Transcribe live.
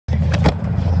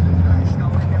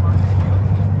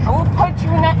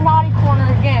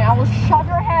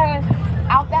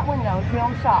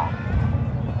film shop.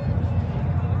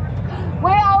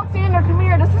 Wait, Alexander, come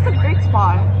here. This is a great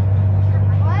spot.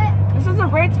 What? This is a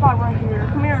great spot right here.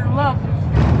 Come here, look.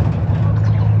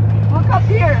 Look up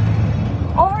here.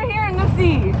 Over here in the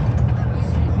sea.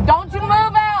 Don't you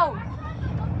move out.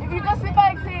 If you just sit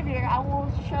by Xavier, I will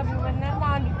shove you in that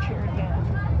laundry chair again.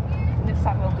 And this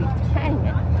time it'll be 10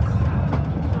 minutes.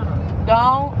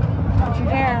 Don't you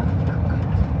dare.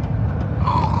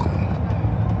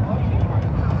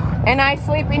 And I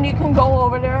sleep and you can go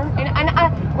over there.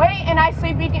 And I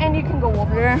sleep and you can go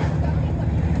over there.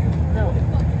 No.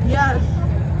 Yes.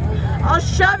 I'll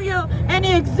shove you in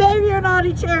the Xavier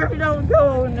naughty chair if you don't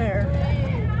go in there.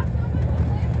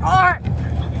 Alright.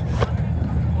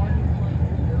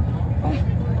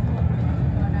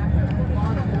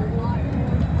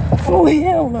 Oh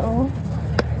hell no.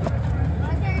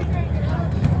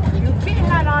 You're getting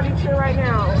that naughty chair right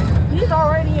now. He's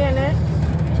already in it.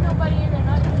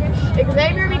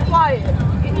 Xavier, be quiet.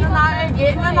 Get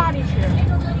in the naughty chair.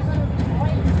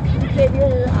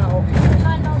 Xavier, out.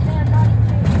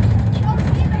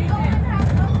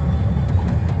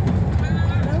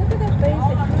 Look at that face.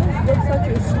 It looks like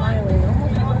you're smiling.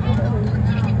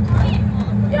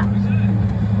 Yeah.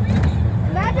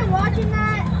 Imagine watching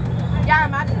that. Yeah,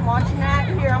 imagine watching that.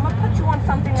 Here, I'm going to put you on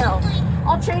something else.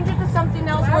 I'll change it to something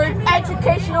else where it's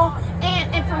educational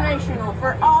and informational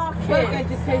for all kids. Like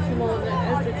educational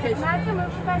and educational. Imagine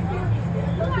moving back here.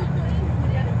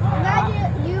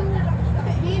 Imagine you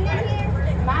being in here.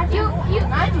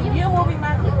 Imagine you moving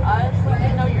back with us. Like,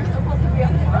 you know, you're supposed to be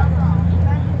up front.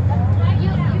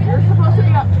 You're supposed to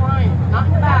be up front, not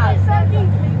in the back.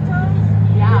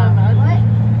 Yeah. What?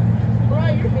 Bro,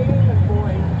 you're dating a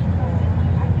boy.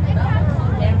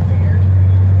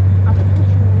 I'm gonna put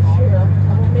you in the chair. I'm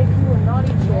gonna make you a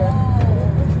naughty chair.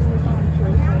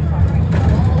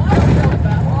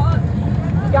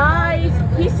 Guys,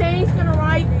 he said he's gonna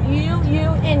write you,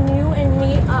 and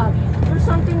me up for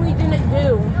something we didn't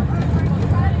do.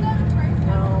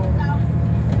 No.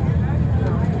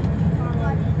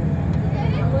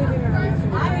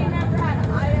 I never had an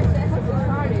ISS. What's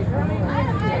Friday?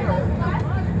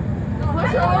 Plus,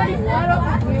 you're already fed up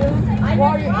with you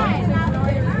while you're eating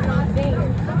and you're not seeing it.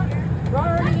 You're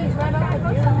already fed up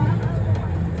with you.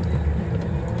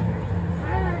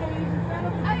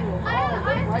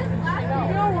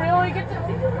 You don't really get to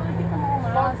see them all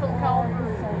now. Some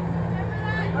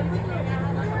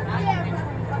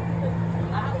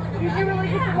Did you really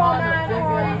get them all mad or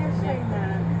are you just saying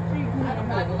that? So you can get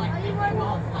them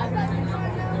all.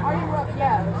 Are you up?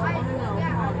 Yes. I know.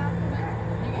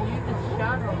 You just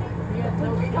shut them. You had no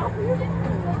stop.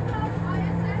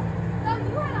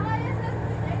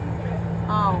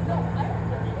 Oh.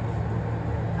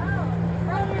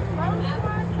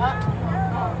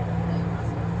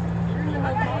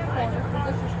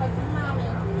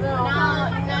 No,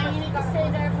 you need to stay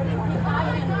there for the people.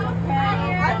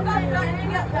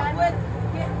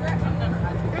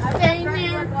 You're staying there.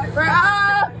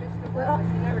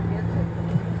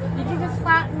 Did you just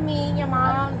slap me, your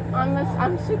mom?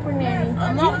 I'm super nanny.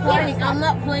 I'm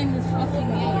not playing this fucking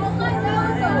game.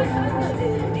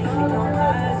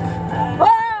 Oh!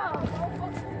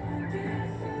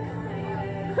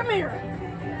 Come here.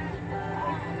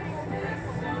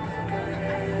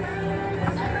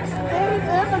 Stay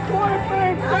in the corner for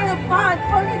a five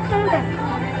fucking minutes.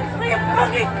 Leave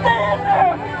fucking stand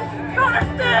there. You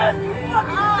understand? You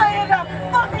fucking stay in that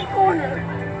fucking corner.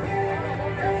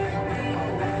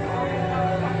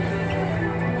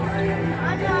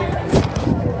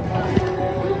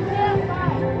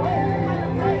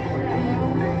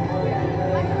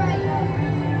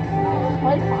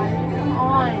 Play fine. Come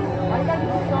on. Why you gotta be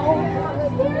so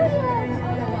serious?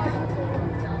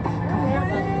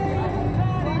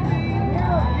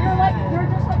 You're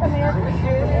just like American.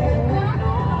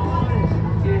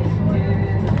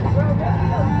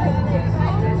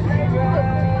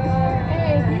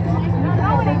 Hey,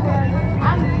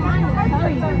 I'm trying to tell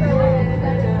you.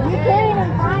 You can't even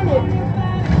find it.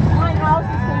 My house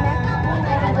is the next one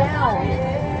down.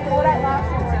 Go that last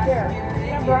one right there.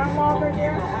 That brown log right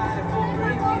there?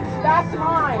 That's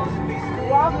mine.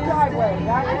 Rock driveway.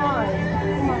 That's mine.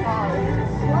 Oh my God.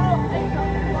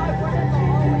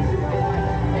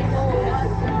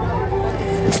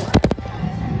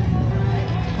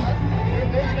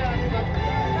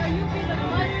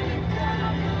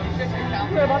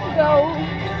 We're about to go.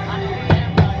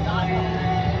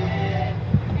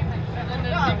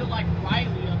 Like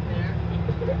Riley up there.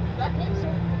 That makes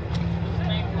sense. His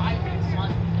name Riley's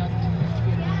son doesn't.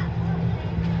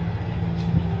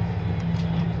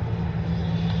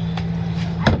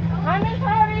 Hi, Miss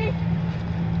Hardy.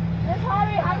 Miss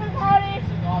Hardy, hi, Miss Hardy.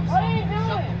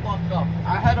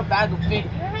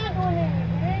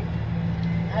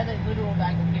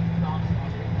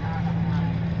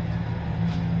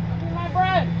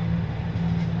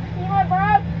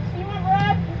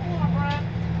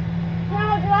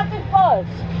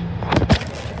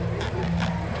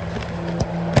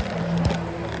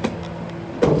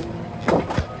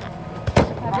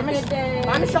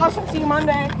 Bye, Michelle. I'll see you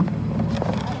Monday. No,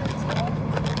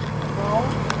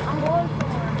 I'm going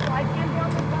somewhere, so I can't be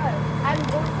on the bus. I'm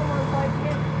going somewhere, so I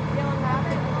can't be on that.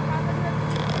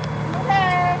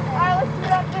 Okay. All right, let's do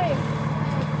that thing.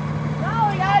 No,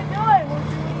 we gotta do it. Once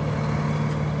you leave.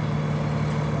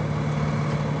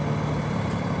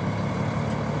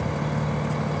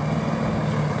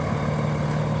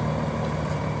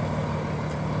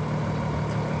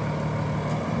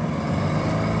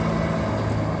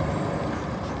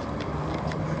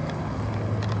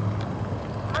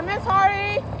 Miss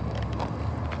Hardy.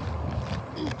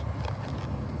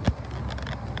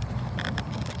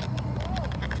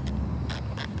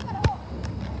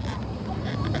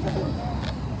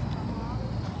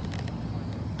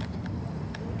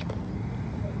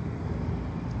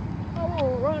 I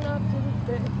will run up to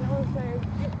the bitch and I will say,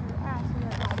 get your ass in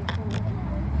that body corner.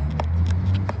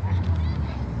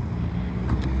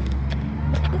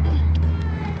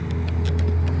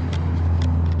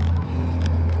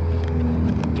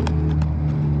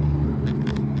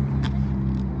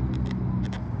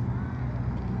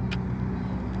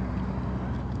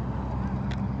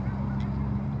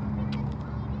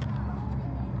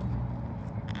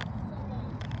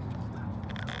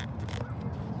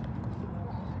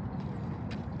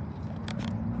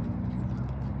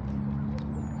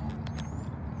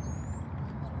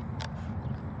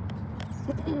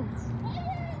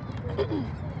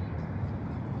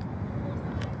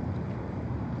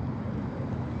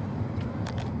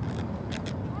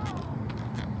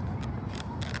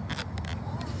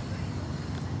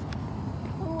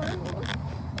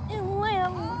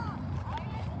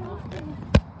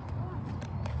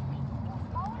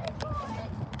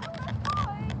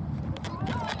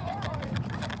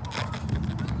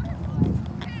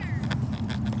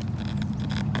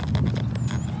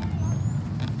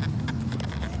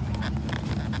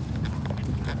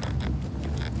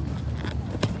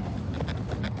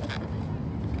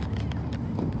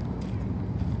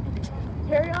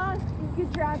 Carry on, you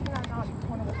get your ass in that naughty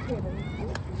corner with Taylor.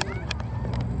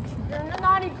 You're in the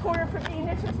naughty corner for being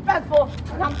disrespectful.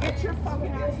 Now get your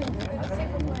fucking ass in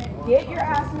there. Get your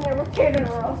ass in there with Kaden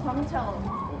or else I'm telling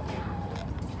you.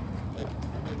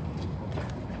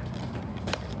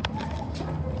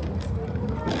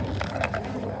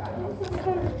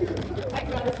 I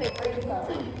gotta say praise God.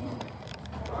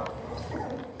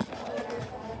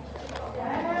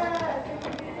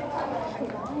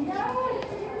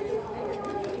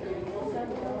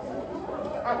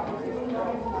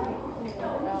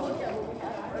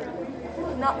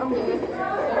 No, I'm good.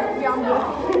 Yeah, I'm good.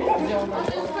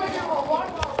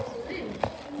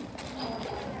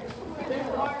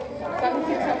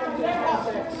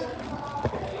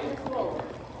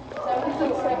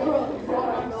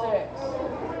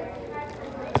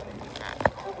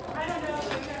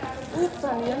 76716. Oops,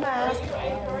 I need a mask.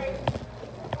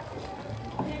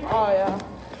 Oh, yeah.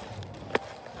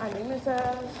 I need Miss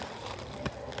Ass.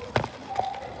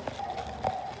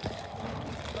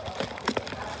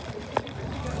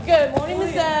 Good morning,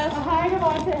 Miss Ass. Hi,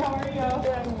 Devontae. How are you?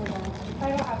 Good. I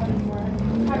don't have any more. Hi,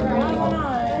 What's Ryan. going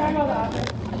on? Can I go to the office?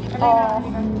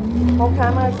 Oh, okay, I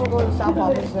might as well go to the South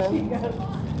office then. She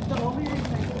goes.